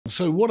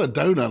So what I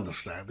don't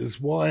understand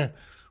is why.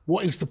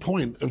 What is the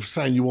point of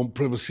saying you want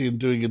privacy and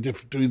doing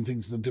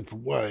things in a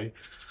different way,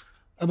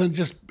 and then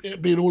just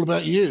it being all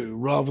about you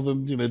rather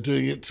than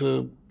doing it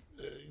to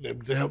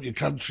to help your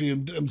country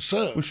and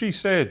serve? Well, she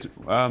said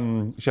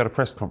she had a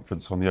press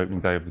conference on the opening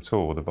day of the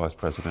tour, the Vice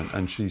President,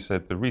 and she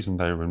said the reason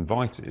they were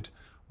invited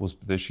was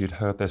that she had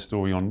heard their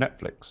story on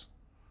Netflix.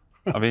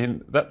 I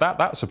mean,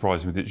 that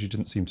surprised me that she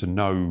didn't seem to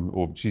know,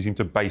 or she seemed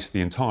to base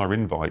the entire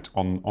invite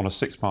on a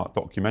 6-part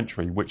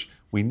documentary, which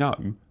we know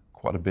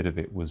quite a bit of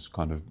it was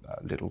kind of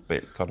a little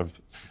bit kind of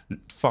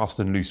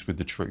fast and loose with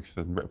the truth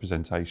and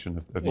representation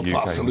of the UK.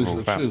 Fast and loose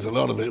with the truth. A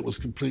lot of it was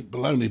complete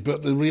baloney.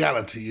 But the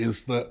reality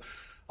is that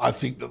I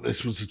think that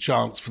this was a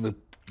chance for the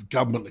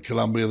government of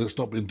Colombia that's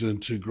not been doing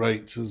too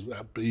great to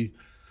be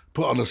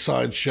put on a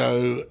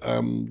sideshow,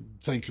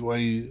 take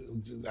away,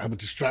 have a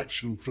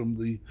distraction from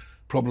the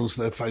problems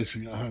they're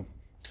facing at home.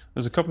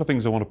 There's a couple of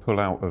things I want to pull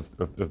out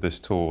of this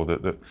tour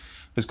that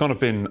has kind of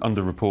been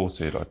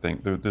underreported, I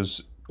think.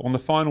 There's on the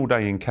final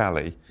day in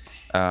Cali,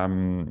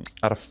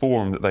 at a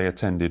forum that they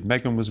attended,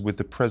 Meghan was with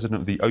the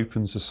president of the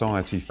Open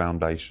Society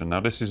Foundation. Now,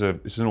 this is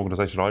an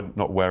organisation I'm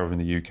not aware of in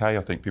the UK. I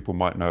think people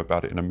might know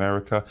about it in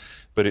America,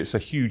 but it's a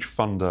huge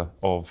funder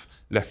of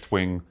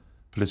left-wing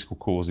political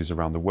causes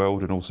around the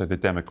world, and also the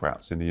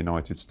Democrats in the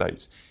United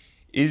States.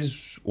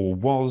 Is or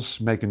was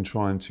Meghan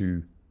trying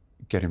to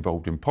get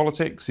involved in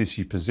politics? Is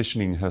she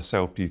positioning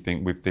herself, do you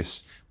think, with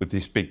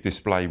this big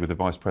display with the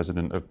Vice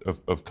President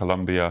of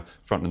Colombia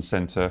front and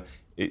centre?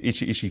 Is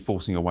she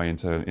forcing her way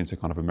into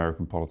kind of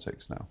American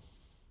politics now?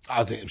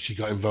 I think if she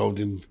got involved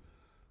in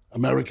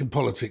American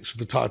politics with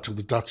the title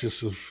the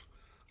Duchess of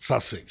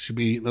Sussex, she'd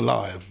be eaten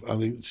alive. I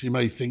think she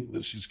may think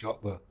that she's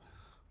got the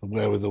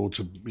wherewithal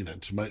to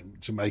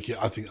make it.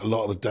 I think a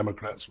lot of the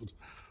Democrats would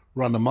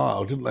run a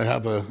mile. Didn't they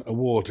have a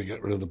war to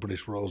get rid of the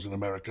British royals in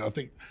America? I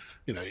think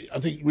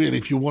really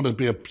if you want to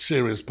be a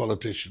serious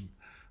politician,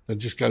 then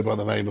just go by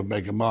the name of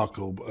MEGHAN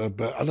Markle.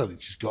 But I don't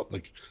think she's got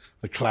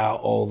the clout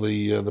or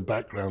the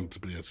background to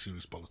be a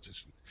serious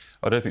politician.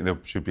 I don't think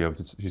she would be able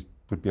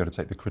to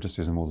take the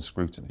criticism or the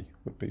scrutiny.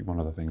 Would be one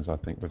of the things I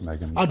think with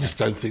Meghan. I just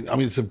don't think. I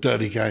mean, it's a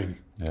dirty game.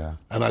 Yeah.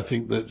 And I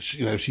think that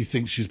if she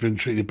thinks she's been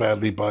treated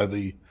badly by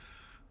the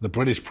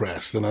British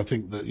press, then I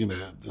think that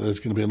there's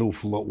going to be an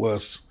awful lot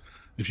worse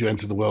if you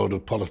enter the world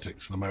of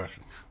politics in America.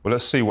 Well,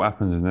 let's see what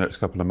happens in the next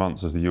couple of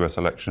months as the US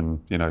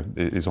election,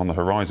 is on the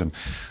horizon.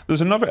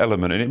 There's another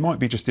element, and it might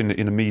be just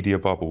in a media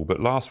bubble, but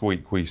last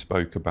week we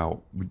spoke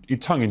about,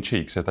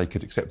 tongue-in-cheek, said they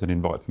could accept an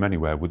invite from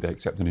anywhere. Would they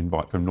accept an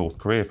invite from North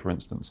Korea, for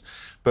instance?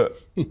 But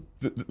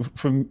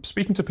from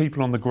speaking to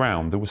people on the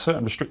ground, there were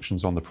certain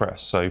restrictions on the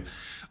press. So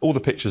all the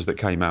pictures that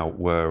came out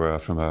were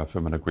from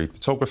an agreed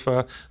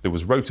photographer. There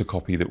was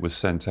rotocopy that was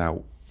sent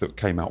out, that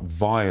came out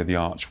via the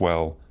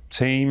Archwell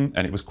team,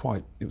 and it was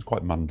quite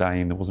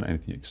mundane. There wasn't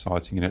anything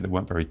exciting in it. There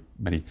weren't very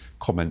many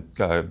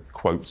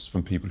quotes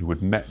from people who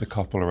had met the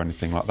couple or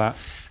anything like that.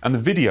 And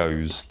the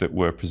videos that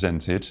were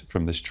presented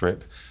from this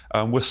trip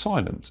were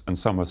silent, and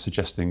some were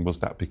suggesting was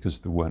that because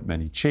there weren't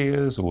many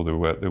cheers, or there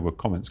were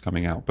comments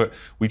coming out. But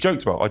I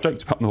joked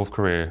about North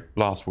Korea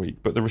last week,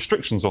 but the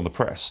restrictions on the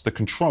press, the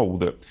control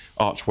that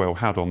Archwell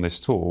had on this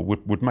tour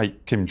would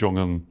make Kim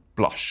Jong-un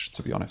blush,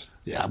 to be honest.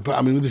 Yeah, but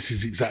I mean, this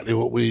is exactly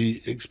what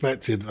we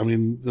expected. I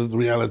mean, the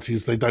reality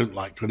is they don't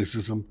like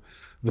criticism.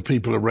 The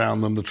people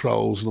around them, the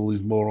trolls and all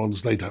these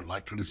morons, they don't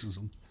like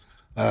criticism.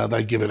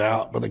 They give it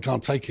out, but they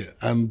can't take it.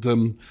 And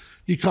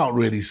you can't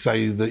really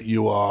say that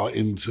you are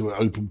into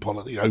open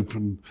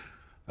politics,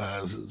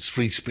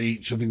 free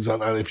speech and things like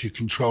that if you're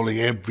controlling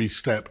every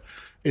step.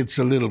 It's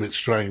a little bit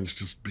strange,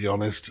 to be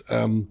honest.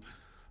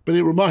 But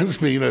it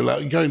reminds me,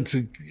 like going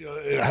to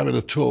having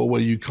a tour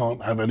where you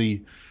can't have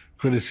any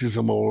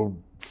criticism or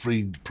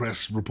free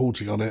press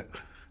reporting on it.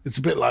 It's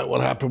a bit like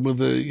what happened with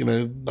the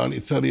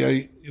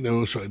 1938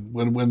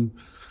 when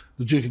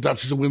the Duke and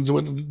Duchess of Windsor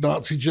went to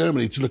Nazi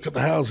Germany to look at the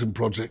housing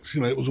projects.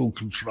 It was all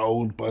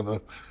controlled by the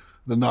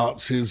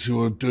Nazis who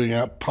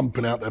were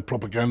pumping out their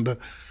propaganda.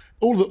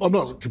 I'm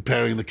not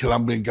comparing the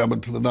Colombian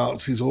government to the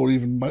Nazis or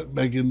even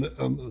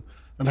Meghan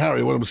and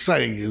Harry. What I'm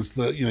saying is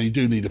that you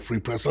do need a free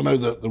press. I know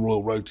that the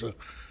Royal Rota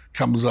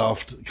comes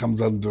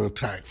under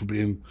attack for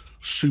being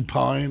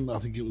supine, I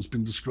think it was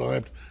been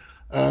described.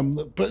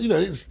 But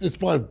it's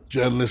by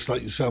journalists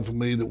like yourself and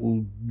me that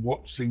will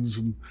watch things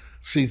and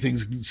see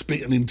things, and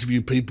speak and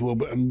interview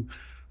people and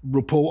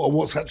report on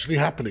what's actually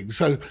happening.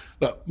 So,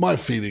 look, my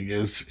feeling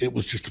is it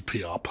was just a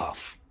PR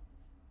puff.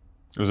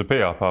 It was a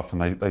PR puff,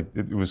 and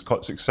it was quite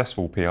a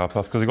successful PR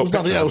puff because it got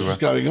nothing else was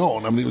going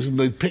on. I mean,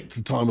 they picked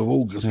the time of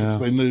August because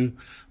they knew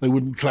they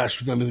wouldn't clash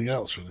with anything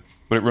else, really.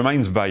 But it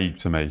remains vague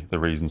to me, the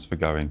reasons for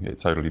going. It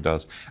totally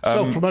does.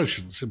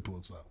 Self-promotion, simple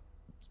as that.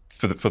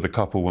 For the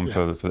couple and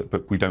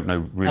but we don't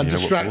know really. And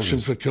distraction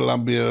what for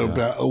Colombia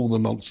about all the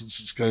nonsense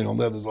that's going on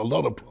there. There's a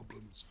lot of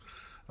problems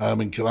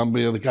in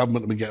Colombia. The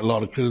government will get a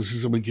lot of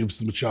criticism. It gives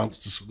them a chance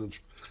to sort of,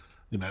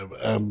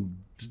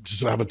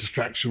 to have a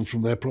distraction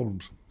from their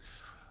problems.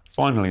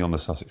 Finally, on the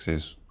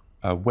Sussexes,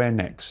 where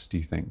next do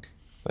you think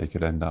they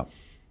could end up?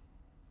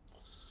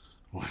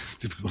 Well, it's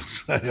difficult to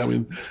say. I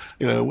mean,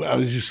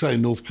 as you say,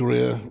 North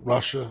Korea,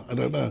 Russia, I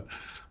don't know.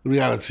 The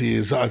reality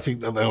is, I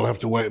think that they'll have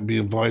to wait and be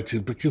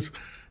invited because,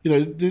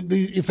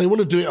 if they want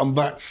to do it on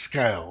that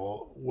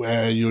scale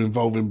where you're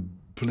involving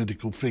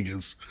political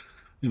figures,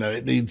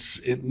 it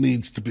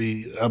needs to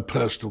be a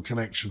personal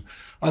connection.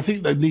 I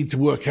think they need to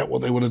work out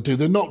what they want to do.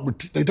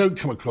 They don't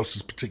come across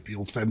as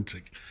particularly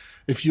authentic.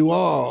 If you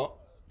are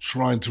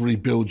trying to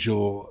rebuild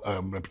your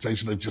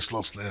reputation, they've just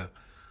lost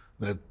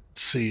their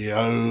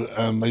CEO,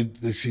 and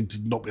they seem to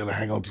not be able to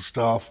hang on to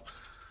staff.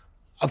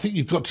 I think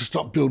you've got to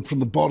stop build from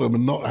the bottom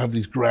and not have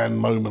these grand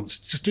moments.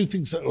 Just do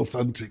things that are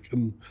authentic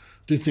and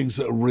do things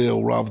that are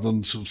real rather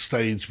than sort of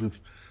staged with,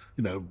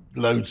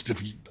 loads of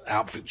different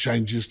outfit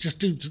changes. Just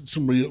do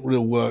some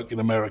real work in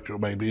America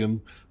maybe,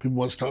 and people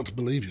won't start to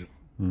believe you.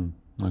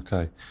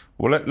 Okay.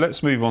 Well,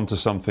 let's move on to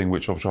something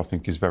which I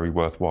think is very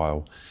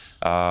worthwhile.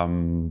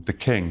 The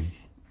King,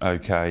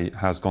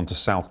 has gone to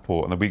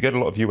Southport, and we get a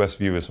lot of US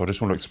viewers, so I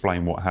just want to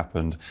explain what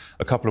happened.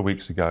 A couple of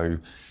weeks ago,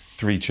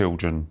 3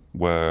 children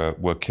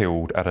were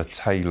killed at a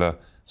Taylor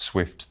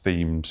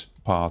Swift-themed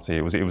party.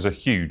 It was a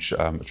huge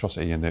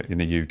atrocity in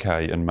the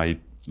UK and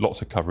made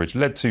lots of coverage.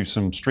 Led to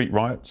some street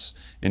riots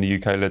in the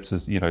UK. Led to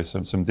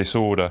some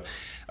disorder.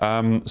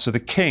 So the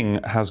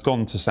King has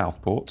gone to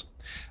Southport.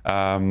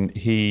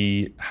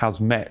 He has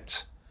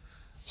met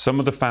some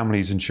of the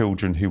families and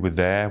children who were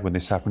there when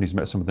this happened. He's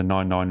met some of the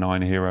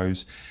 999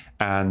 heroes,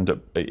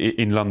 and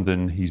in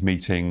London he's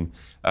meeting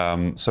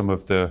some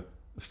of the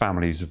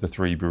families of the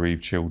 3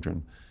 bereaved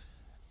children.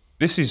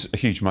 This is a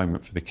huge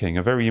moment for the King,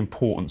 a very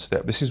important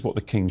step. This is what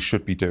the King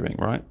should be doing,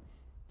 right?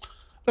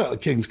 Well, the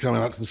King's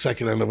coming up to the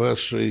 2nd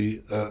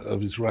anniversary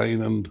of his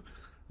reign, and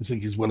I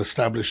think he's well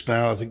established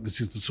now. I think this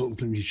is the sort of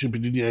thing he should be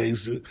doing. Yeah,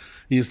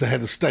 he is the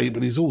head of state,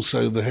 but he's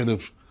also the head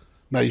of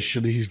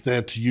nation. He's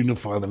there to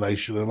unify the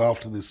nation, and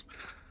after this,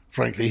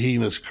 frankly,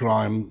 heinous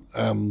crime,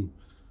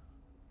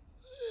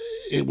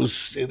 there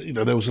was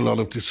a lot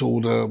of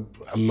disorder,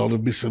 a lot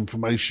of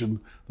misinformation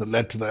that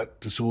led to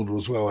that disorder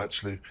as well,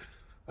 actually.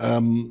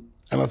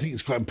 And I think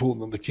it's quite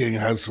important that the King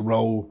has a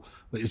role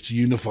that is to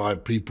unify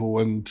people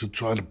and to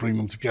try to bring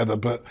them together.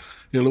 But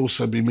he'll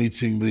also be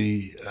meeting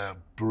the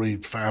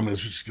bereaved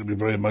families, which is going to be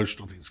very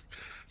emotional. I think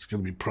it's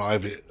going to be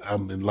private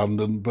in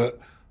London. But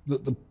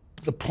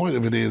the point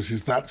of it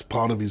is that's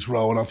part of his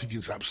role, and I think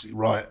it's absolutely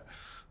right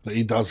that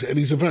he does it. And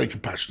he's a very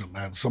compassionate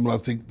man. Someone I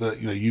think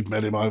that, you've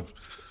met him, I've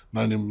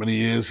known him many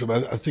years, and I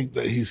think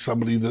that he's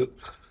somebody that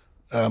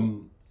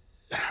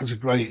has a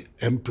great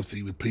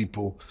empathy with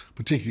people,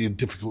 particularly in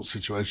difficult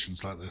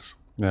situations like this.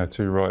 Yeah,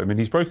 too right. I mean,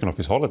 he's broken off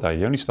his holiday.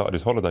 He only started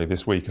his holiday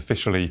this week,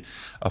 officially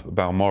up at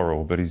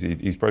Balmoral, but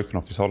he's broken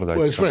off his holiday.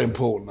 Well, it's very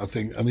important, I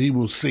think, and he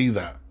will see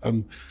that.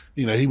 And,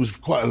 he was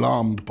quite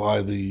alarmed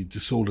by the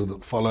disorder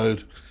that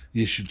followed.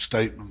 He issued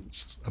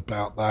statements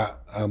about that.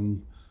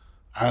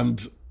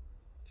 And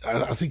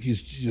I think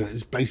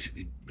he's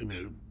basically,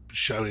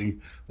 showing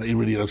that he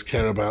really does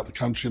care about the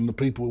country and the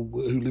people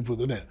who live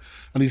within it.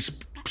 And he's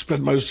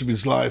spent most of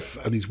his life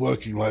and his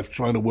working life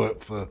trying to work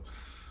for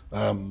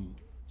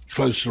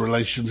closer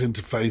relations,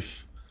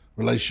 interfaith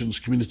relations,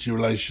 community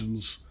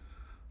relations.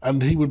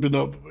 And he would have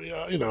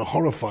been,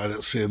 horrified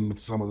at seeing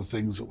some of the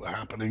things that were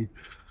happening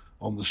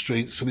on the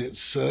streets. And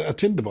it's a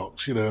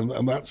tinderbox,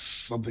 and that's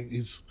something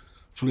he's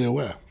fully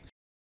aware.